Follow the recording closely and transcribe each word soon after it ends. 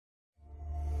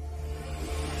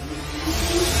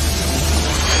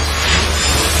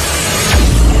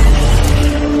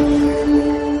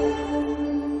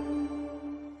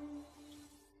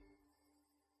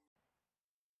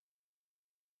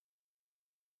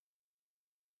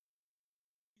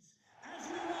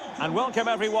and welcome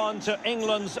everyone to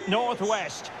England's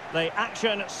Northwest. The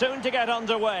action soon to get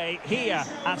underway here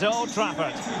at Old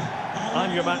Trafford.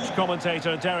 I'm your match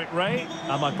commentator Derek Ray,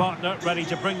 and my partner ready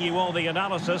to bring you all the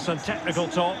analysis and technical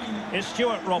talk is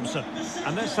Stuart Robson.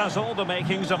 And this has all the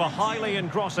makings of a highly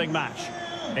engrossing match.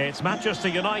 It's Manchester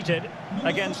United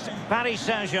against Paris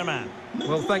Saint-Germain.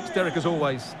 Well, thanks Derek as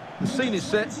always. The scene is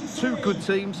set, two good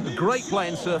teams, a great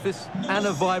playing surface and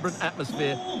a vibrant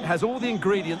atmosphere. It has all the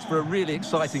ingredients for a really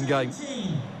exciting game.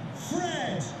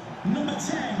 Fred, number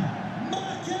 10,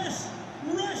 Marcus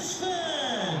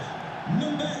Rashford,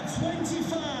 number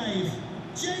 25,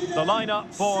 Jadon. The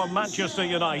lineup for Manchester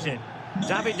United.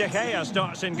 David De Gea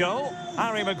starts in goal.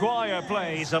 Harry Maguire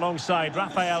plays alongside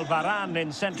Rafael Varane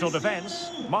in central defence.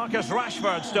 Marcus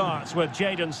Rashford starts with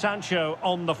Jadon Sancho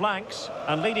on the flanks.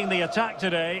 And leading the attack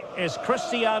today is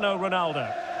Cristiano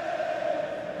Ronaldo.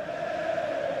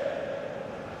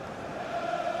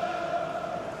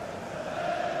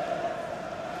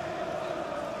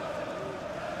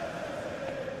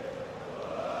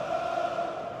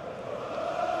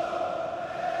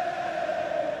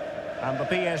 And the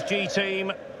PSG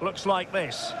team looks like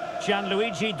this.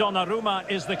 Gianluigi Donnarumma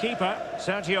is the keeper.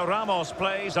 Sergio Ramos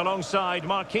plays alongside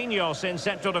Marquinhos in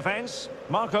central defence.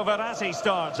 Marco Verratti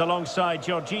starts alongside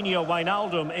Jorginho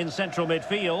Wijnaldum in central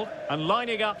midfield. And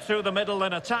lining up through the middle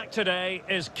in attack today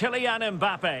is Kylian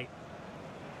Mbappe.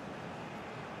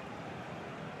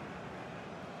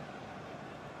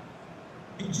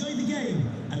 Enjoy the game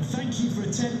and thank you for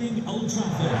attending Old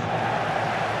Trafford.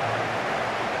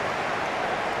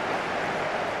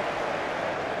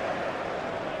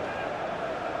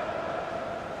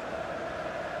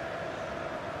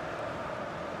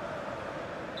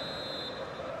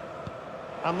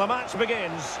 And the match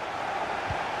begins.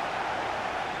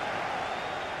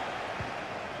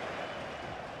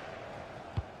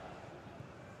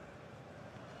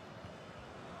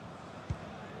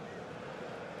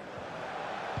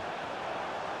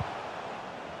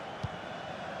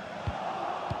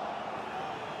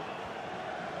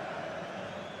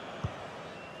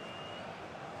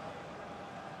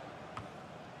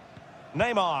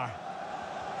 Neymar.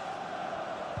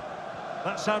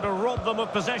 That's how to rob them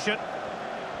of possession.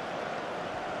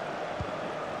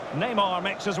 Neymar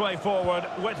makes his way forward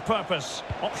with purpose.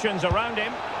 Options around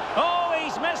him. Oh,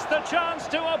 he's missed the chance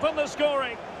to open the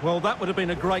scoring. Well, that would have been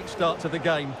a great start to the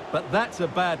game, but that's a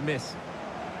bad miss.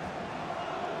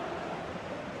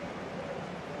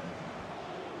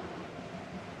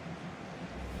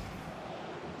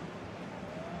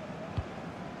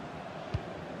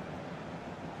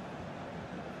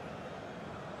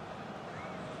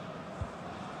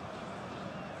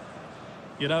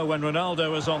 You know, when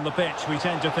Ronaldo is on the pitch, we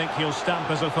tend to think he'll stamp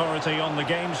his authority on the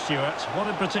game, Stuart. What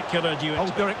in particular do you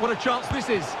expect? Oh, Derek, what a chance this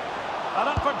is. And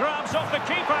up for grabs off the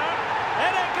keeper.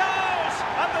 In it goes!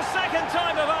 And the second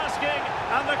time of asking,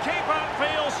 and the keeper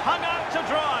feels hung out to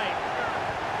dry.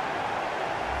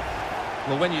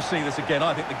 Well, when you see this again,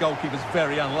 I think the goalkeeper's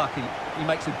very unlucky. He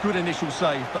makes a good initial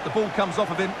save, but the ball comes off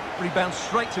of him, rebounds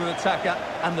straight to an attacker,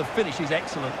 and the finish is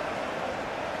excellent.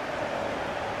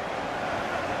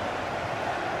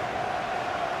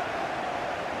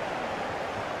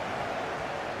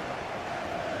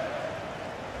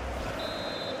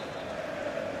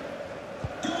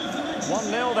 One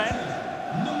 0 then.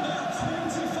 Number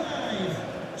 25,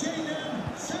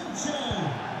 Jadon Sancho.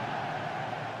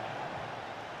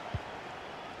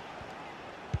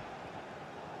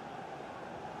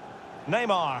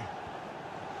 Neymar.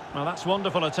 Well, that's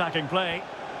wonderful attacking play.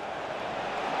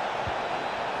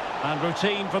 And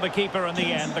routine for the keeper in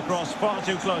the end. The cross far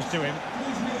too close to him.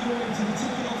 Please make your way to the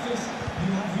ticket office.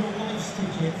 You have your wife's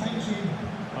ticket. Thank you.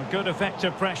 A good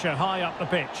effective pressure high up the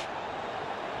pitch.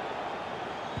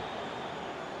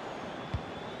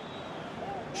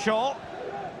 Shaw.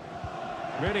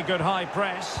 Really good high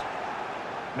press.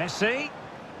 Messi.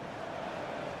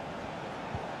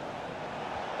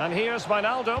 And here's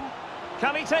Wijnaldum.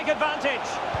 Can he take advantage?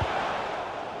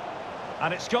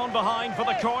 And it's gone behind for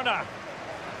the corner.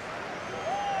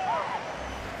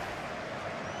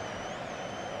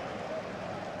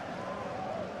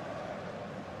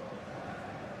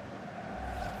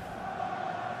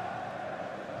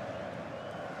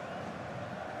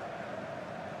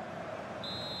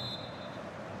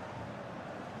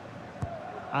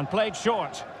 And played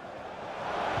short.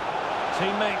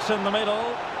 Teammates in the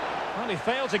middle. Well, he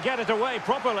failed to get it away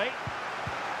properly.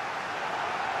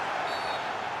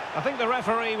 I think the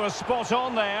referee was spot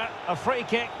on there. A free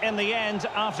kick in the end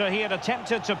after he had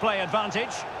attempted to play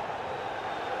advantage.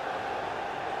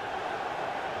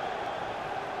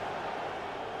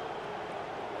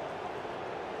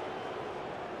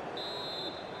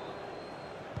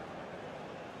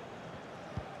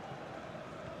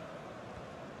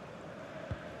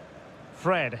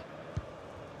 Fred.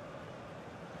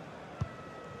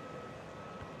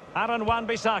 Aaron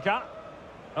Wan-Bissaka.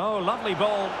 Oh, lovely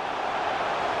ball.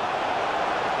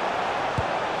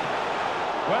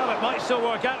 Well, it might still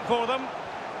work out for them.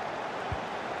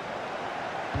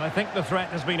 And I think the threat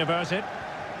has been averted.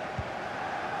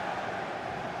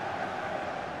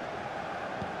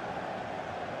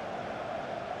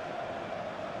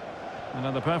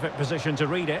 Another perfect position to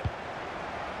read it.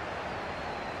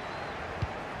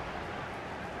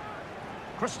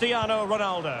 Cristiano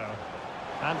Ronaldo.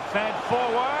 And fed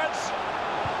forwards.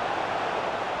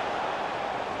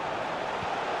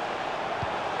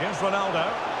 Here's Ronaldo.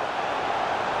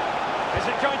 Is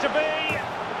it going to be?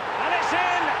 And it's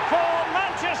in for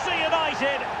Manchester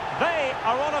United. They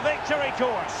are on a victory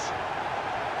course.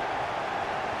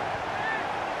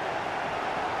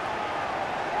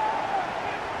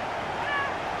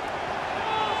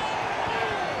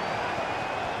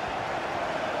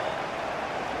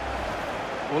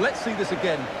 Well, let's see this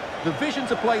again. The vision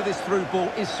to play this through ball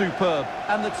is superb,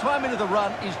 and the timing of the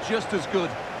run is just as good.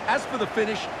 As for the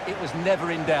finish, it was never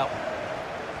in doubt.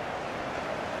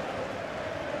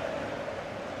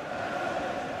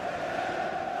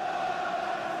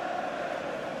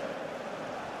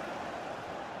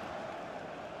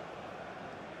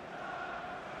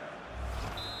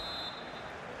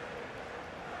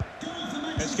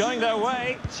 It's going their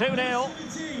way, 2-0.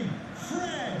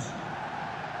 Fred.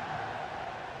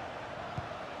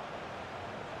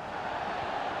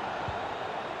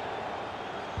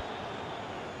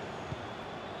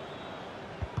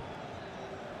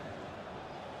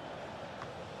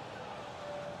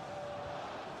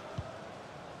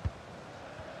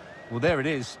 Well, there it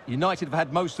is. United have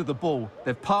had most of the ball.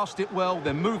 They've passed it well,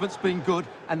 their movement's been good,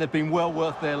 and they've been well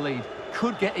worth their lead.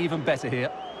 Could get even better here.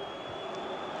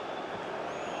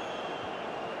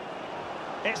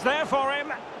 It's there for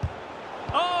him.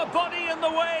 Oh, body in the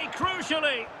way,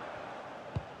 crucially.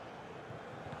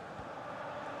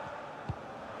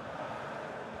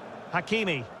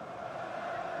 Hakimi.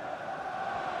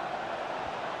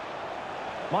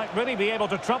 Might really be able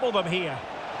to trouble them here.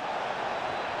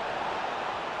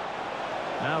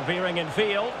 Now veering in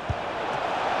field.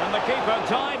 And the keeper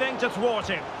diving to thwart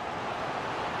him.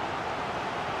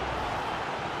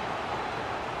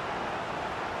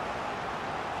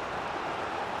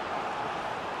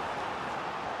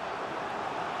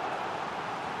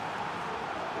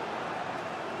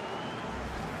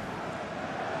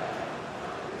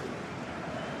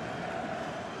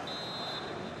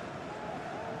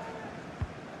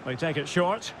 They take it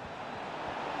short.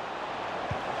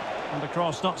 And the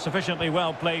cross not sufficiently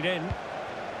well played in.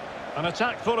 An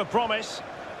attack full of promise.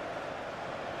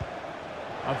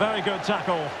 A very good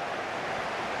tackle.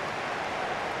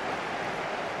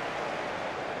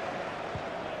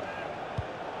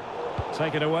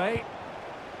 Take it away.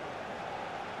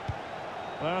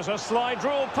 There's a slide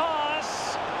rule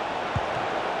pass.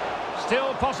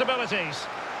 Still possibilities.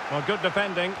 Well, good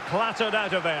defending, clattered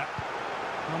out of there.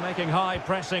 Well, making high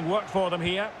pressing work for them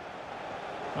here.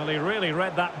 Well, he really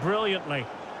read that brilliantly.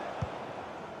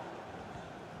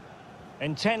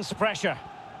 Intense pressure.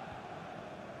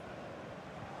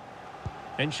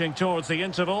 Inching towards the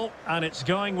interval, and it's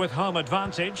going with home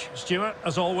advantage. Stuart,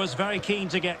 as always, very keen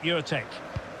to get your take.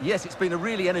 Yes, it's been a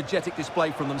really energetic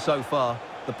display from them so far.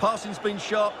 The passing's been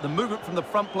sharp, the movement from the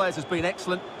front players has been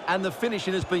excellent, and the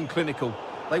finishing has been clinical.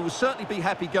 They will certainly be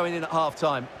happy going in at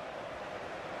half-time.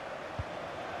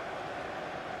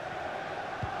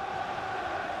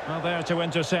 Well, there to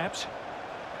intercept.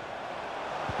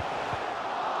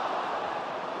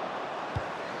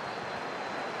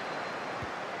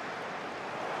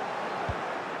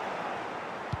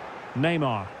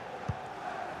 Neymar.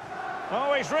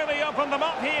 Oh, he's really opened them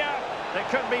up here. It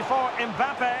could be for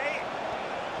Mbappe.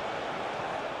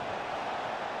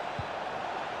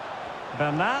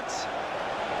 Bernat.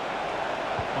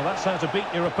 Well, that's how to beat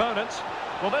your opponent.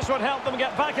 Well, this would help them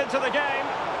get back into the game.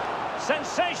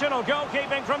 Sensational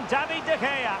goalkeeping from David De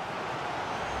Gea.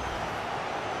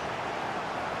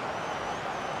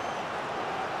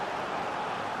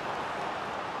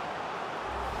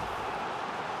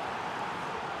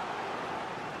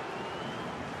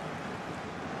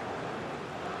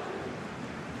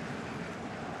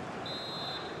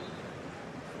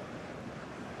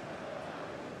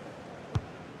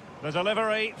 The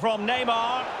delivery from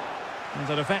Neymar. And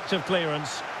an effective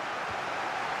clearance.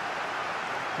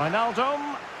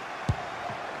 Wijnaldum.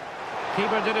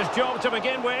 Keeper did his job to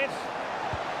begin with.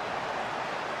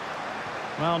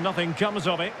 Well, nothing comes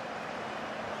of it.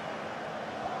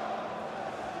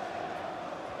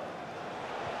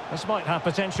 This might have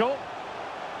potential.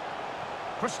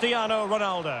 Cristiano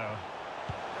Ronaldo.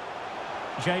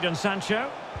 Jadon Sancho.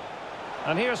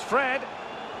 And here's Fred.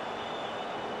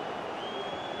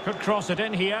 Could cross it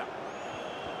in here.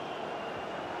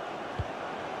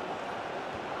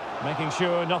 Making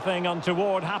sure nothing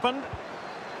untoward happened.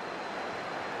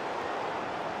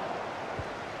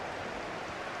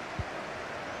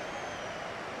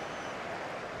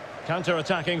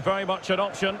 Counter-attacking, very much an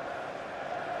option.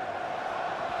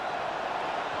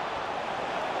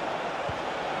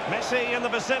 Messi in the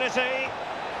vicinity.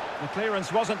 The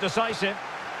clearance wasn't decisive.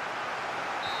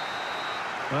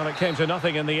 Well, it came to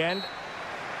nothing in the end.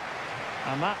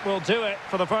 And that will do it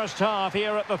for the first half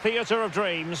here at the Theatre of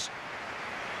Dreams.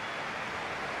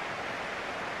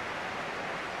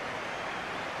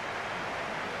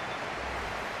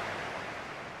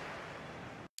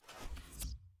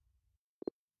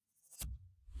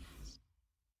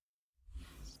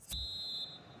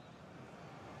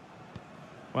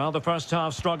 Well, the first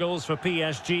half struggles for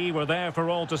PSG were there for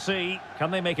all to see. Can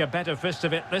they make a better fist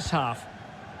of it this half?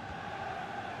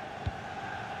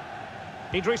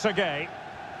 Idrissa Gueye.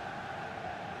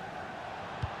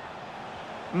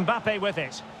 Mbappe with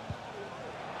it.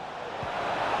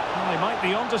 Well, they might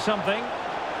be onto something.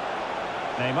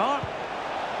 Neymar.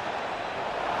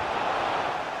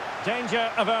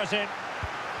 Danger averted.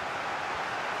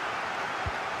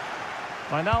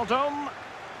 Wijnaldum.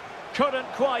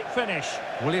 Couldn't quite finish.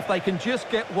 Well, if they can just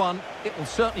get one, it will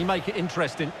certainly make it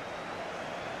interesting.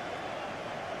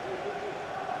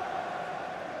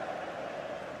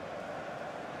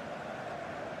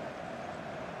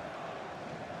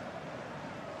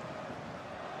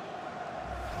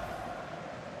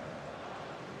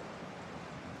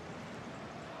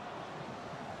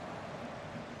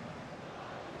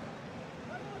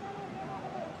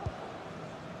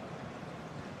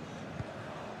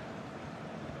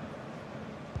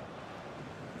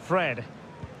 Fred.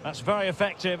 That's very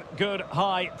effective, good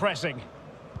high pressing.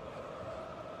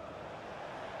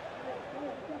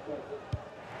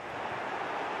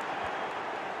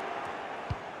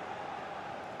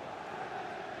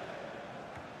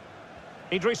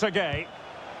 Idrissa Gueye.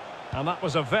 And that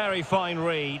was a very fine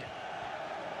read.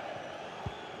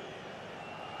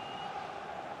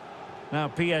 Now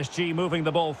PSG moving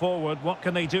the ball forward. What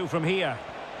can they do from here?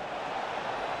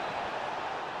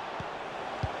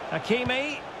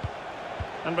 Hakimi.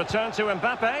 And return to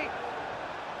Mbappe.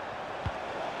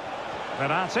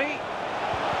 Verratti.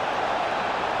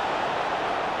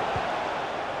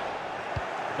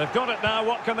 They've got it now,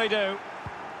 what can they do?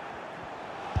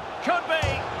 Could be!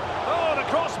 Oh, the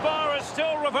crossbar is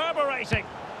still reverberating.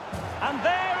 And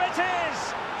there it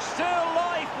is! Still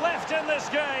life left in this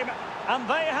game. And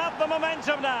they have the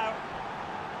momentum now.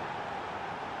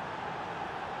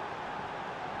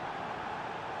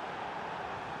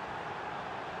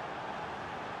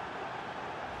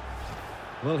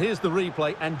 Well, here's the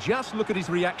replay, and just look at his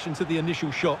reaction to the initial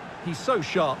shot. He's so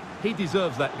sharp, he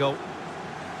deserves that goal.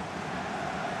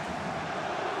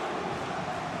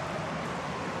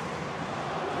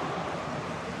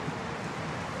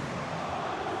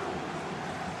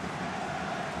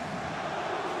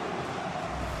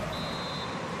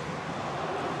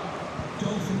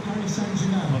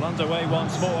 Well, underway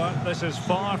once more. This is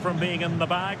far from being in the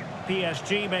bag.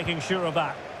 PSG making sure of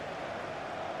that.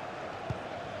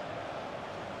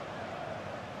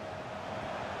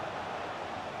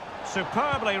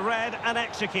 Superbly read and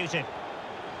executed.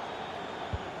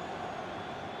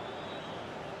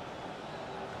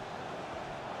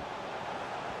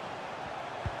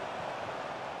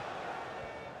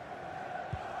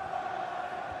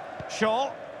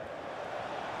 Shaw.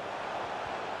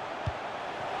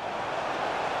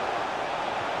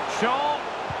 Shaw.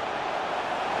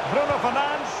 Bruno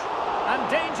Fernandes. And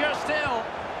danger still.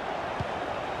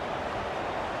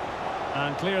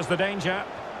 And clears the danger.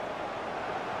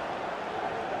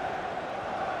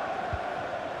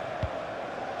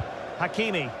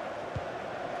 Hakimi.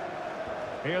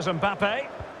 Here's Mbappe.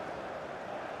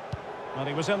 And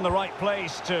he was in the right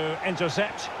place to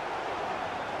intercept.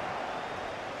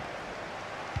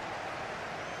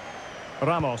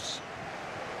 Ramos.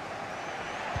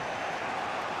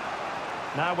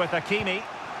 Now with Hakimi.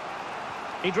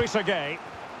 Idrissa Gueye.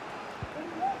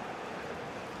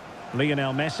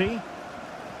 Lionel Messi.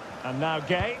 And now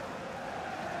Gueye.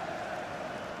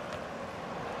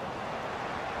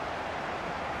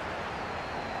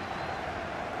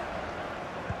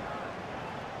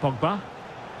 Pogba.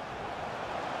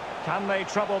 Can they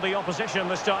trouble the opposition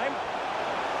this time?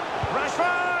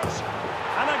 Rashford!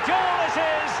 And a goal it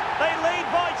is! They lead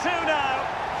by 2 now.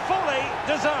 Fully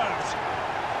deserved.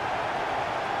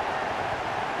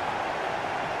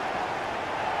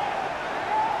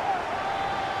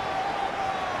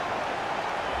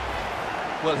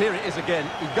 Well, here it is again.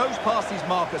 He goes past his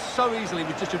marker so easily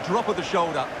with just a drop of the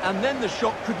shoulder, and then the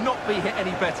shot could not be hit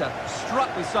any better.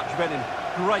 Struck with such venom.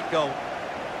 Great goal.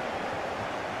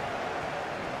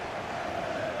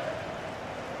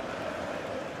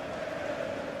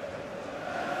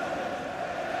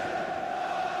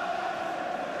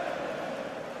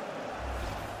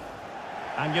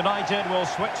 And United will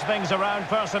switch things around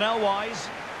personnel-wise.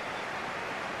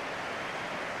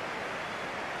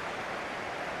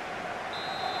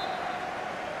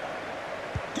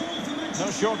 No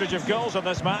shortage of goals in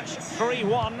this match.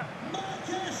 3-1.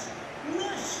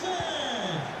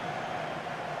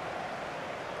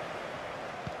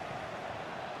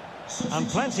 And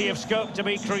plenty of scope to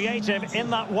be creative in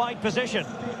that wide position.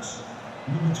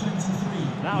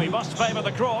 Now he must favour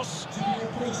the cross.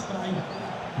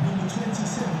 Number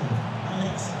 27,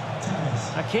 Alex Telles.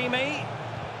 Hakimi.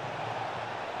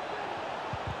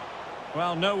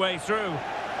 Well, no way through.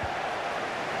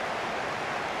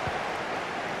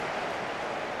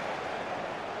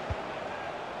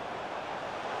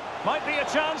 Might be a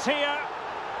chance here.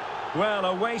 Well,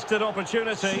 a wasted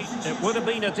opportunity. It would have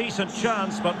been a decent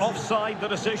chance, but offside the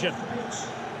decision.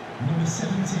 Number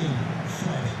 17,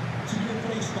 Fred. To be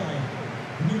replaced by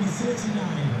number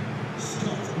 39,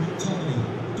 Scott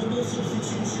McTominay. Double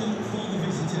substitution for the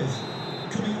visitors.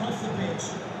 Coming off the pitch,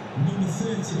 number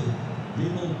 30,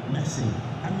 Lionel Messi.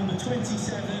 And number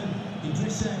 27,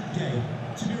 Idrissa Gueye.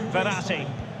 To be replaced Verratti.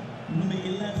 by number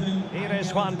 11, Here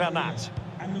is Juan Bernat.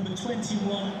 and number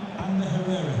 21, Ander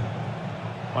Herrera.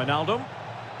 Wijnaldum.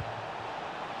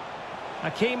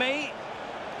 Hakimi.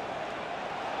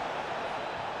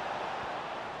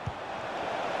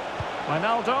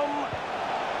 Wijnaldum.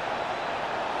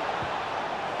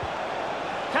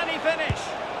 Can he finish?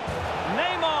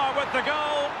 Neymar with the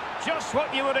goal. Just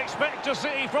what you would expect to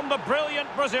see from the brilliant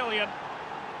Brazilian.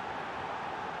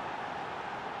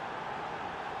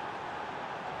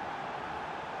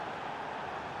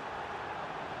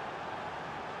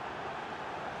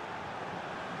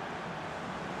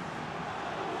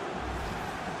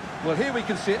 Well, here we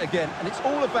can see it again, and it's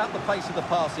all about the pace of the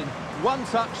passing. One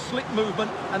touch, slick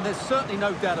movement, and there's certainly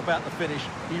no doubt about the finish.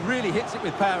 He really hits it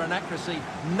with power and accuracy.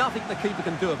 Nothing the keeper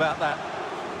can do about that.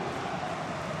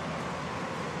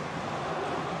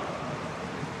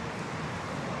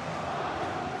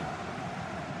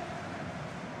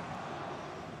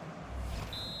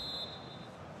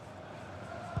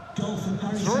 Goal for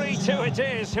Paris 3-2 it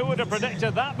is. Who would have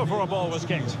predicted that before a ball was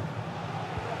kicked?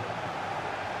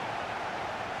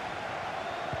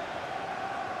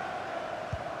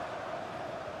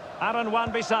 Aaron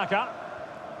Wan-Bissaka.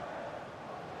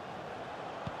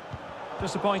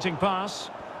 Disappointing pass.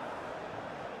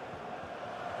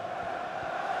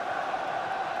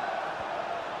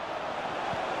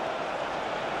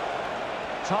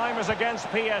 Time is against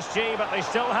PSG, but they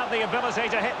still have the ability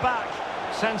to hit back.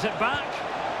 Sends it back.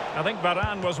 I think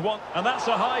Varane was one, and that's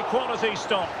a high-quality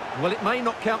stop. Well, it may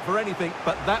not count for anything,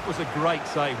 but that was a great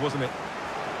save, wasn't it?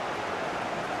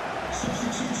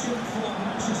 Substitution for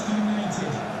Manchester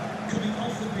United. Coming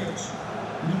off the pitch,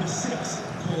 number 6,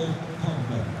 Paul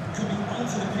Pogba. Coming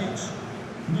onto the pitch,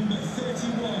 number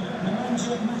 31,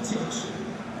 Nemanja Matic.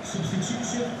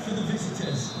 Substitution for the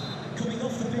visitors. Coming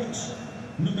off the pitch,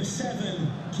 number 7,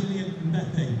 Kylian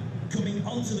Mbappe. Coming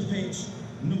onto the pitch,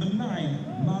 number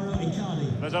 9, Mauro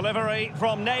Icardi. The delivery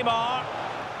from Neymar.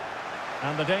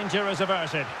 And the danger is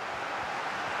averted.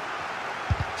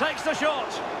 Takes the shot.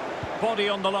 Body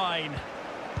on the line.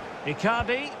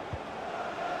 Icardi.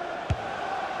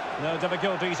 No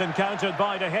difficulties encountered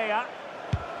by De Gea.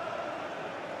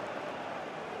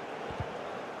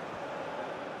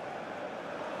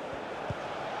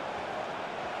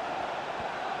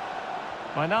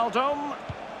 Wijnaldum.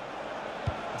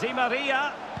 Di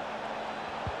Maria.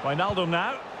 Wijnaldum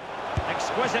now.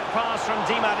 Exquisite pass from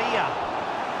Di Maria.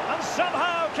 And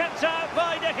somehow kept out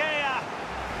by De Gea.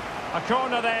 A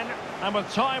corner then, and with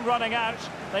time running out,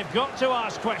 they've got to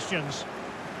ask questions.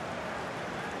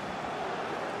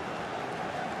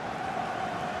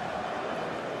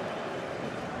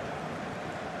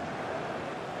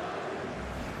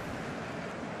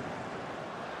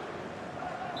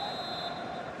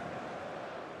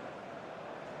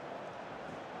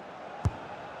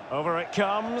 Over it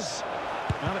comes.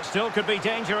 Well, it still could be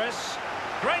dangerous.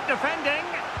 Great defending.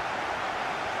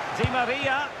 Di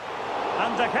Maria.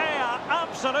 And De Gea,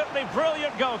 absolutely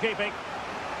brilliant goalkeeping.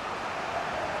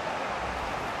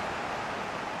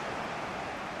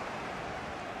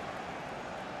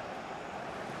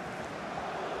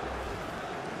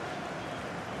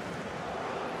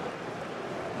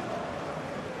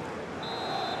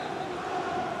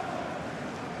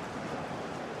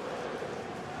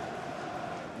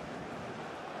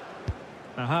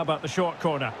 Now, how about the short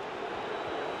corner?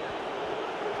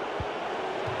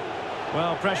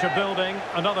 Well, pressure building,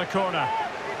 another corner.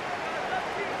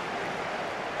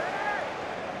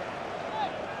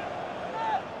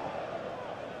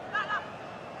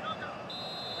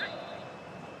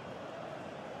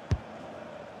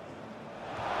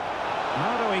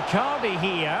 Now to Icardi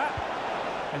here.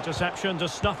 Interception to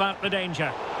snuff out the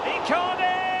danger.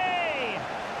 Icardi!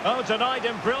 Oh, denied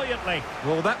him brilliantly.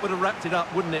 Well, that would have wrapped it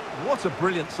up, wouldn't it? What a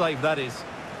brilliant save that is.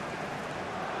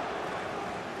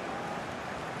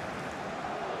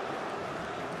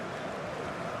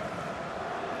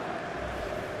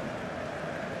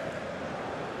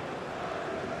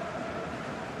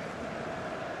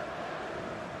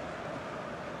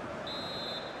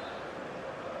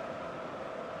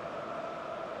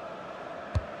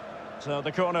 So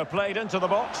the corner played into the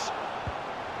box.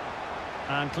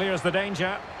 And clears the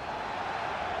danger.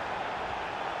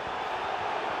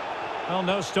 Well,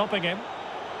 no stopping him.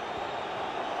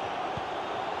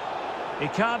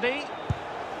 Icardi.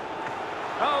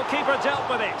 Oh, keeper dealt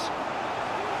with it.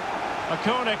 A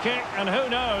corner kick, and who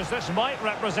knows, this might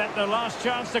represent their last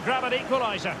chance to grab an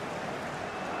equaliser.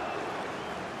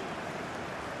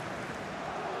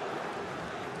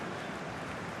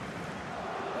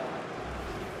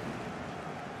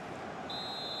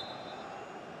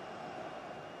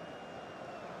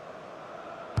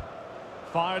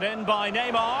 Fired in by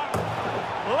Neymar.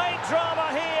 Late drama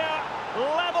here.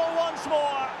 Level once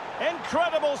more.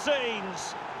 Incredible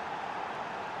scenes.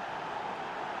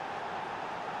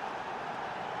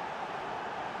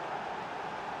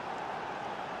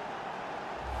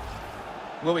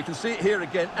 Well, we can see it here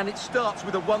again, and it starts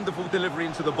with a wonderful delivery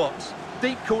into the box.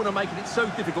 Deep corner making it so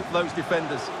difficult for those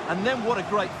defenders. And then what a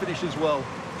great finish as well.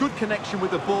 Good connection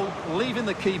with the ball, leaving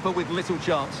the keeper with little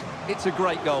chance. It's a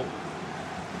great goal.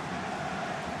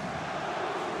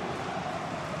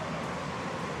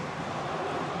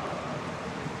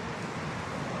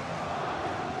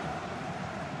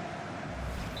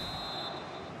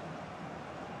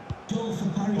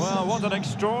 Well, what an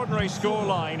extraordinary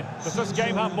scoreline. Does this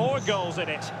game have more goals in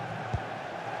it?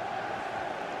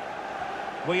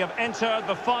 We have entered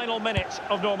the final minute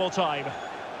of normal time.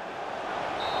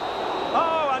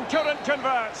 Oh, and couldn't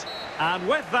convert. And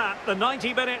with that, the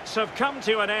 90 minutes have come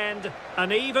to an end.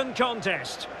 An even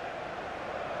contest.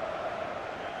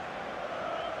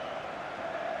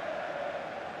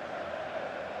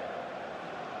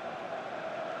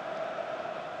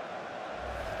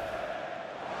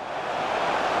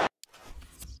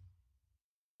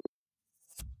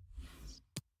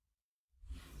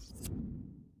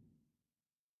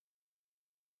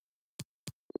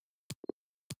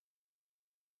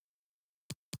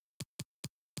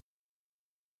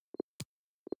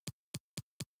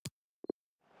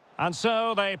 And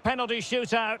so the penalty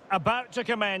shootout about to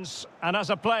commence. And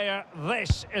as a player,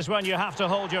 this is when you have to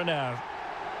hold your nerve.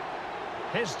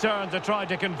 His turn to try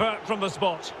to convert from the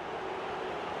spot.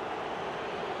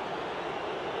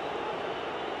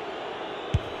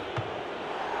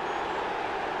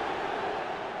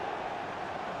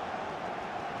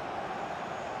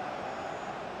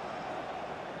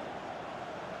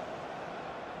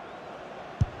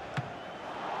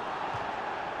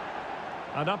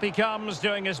 And up he comes,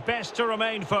 doing his best to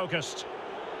remain focused.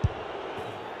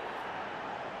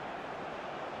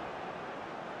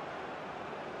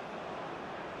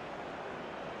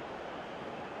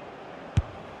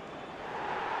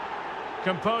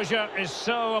 Composure is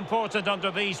so important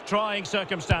under these trying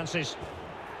circumstances.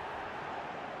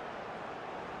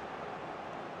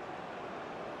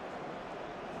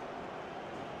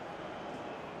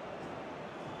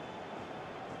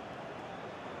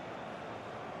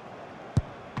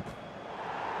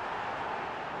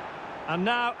 And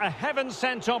now a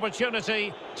heaven-sent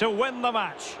opportunity to win the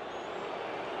match.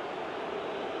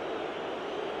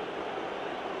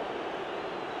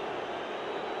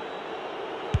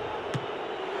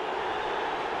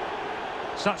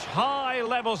 Such high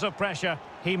levels of pressure.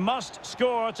 He must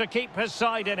score to keep his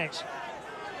side in it.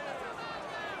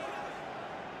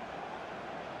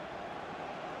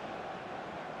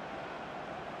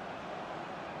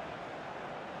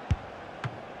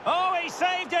 Oh, he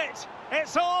saved it!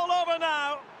 It's all over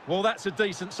now. Well, that's a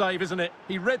decent save, isn't it?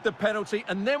 He read the penalty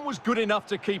and then was good enough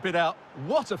to keep it out.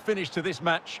 What a finish to this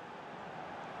match.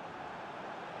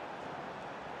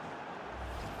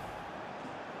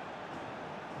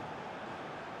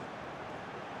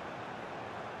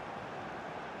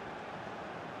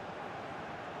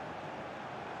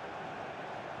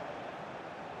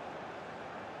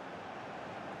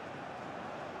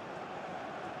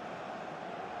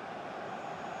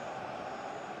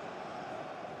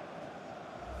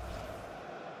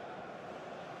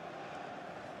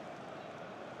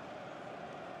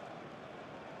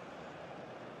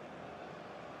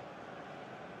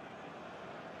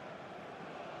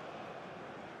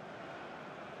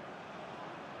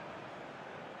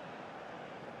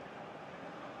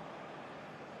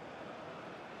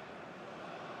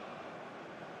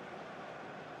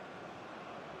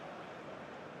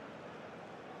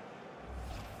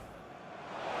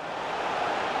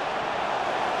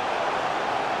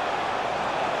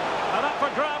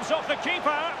 pass off the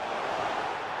keeper.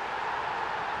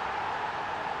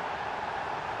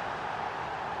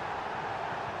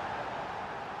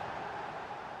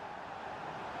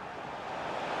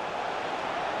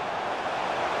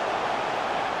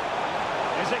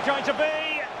 Is it going to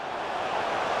be?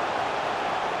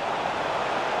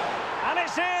 And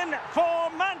it's in for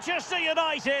Manchester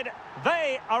United.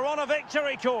 They are on a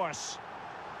victory course.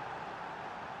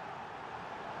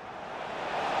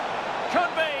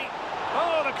 Could be.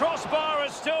 Oh, the crossbar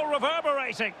is still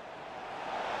reverberating.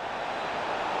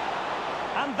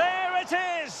 And there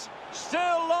it is.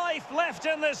 Still life left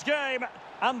in this game.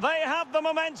 And they have the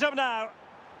momentum now.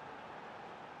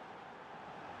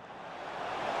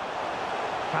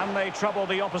 Can they trouble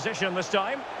the opposition this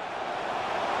time?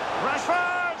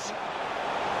 Rashford!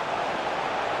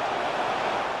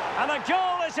 And a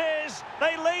goal it is.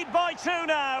 They lead by 2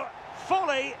 now.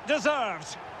 Fully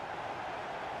deserved.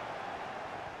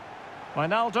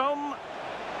 Wijnaldum.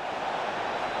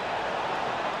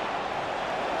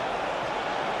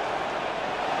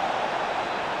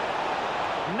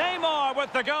 Neymar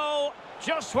with the goal.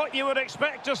 Just what you would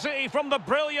expect to see from the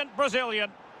brilliant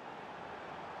Brazilian.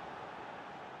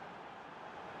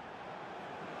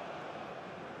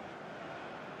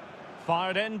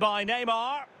 Fired in by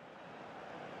Neymar.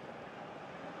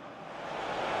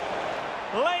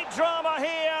 Late drama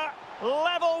here.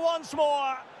 Level once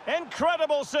more.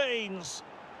 Incredible scenes.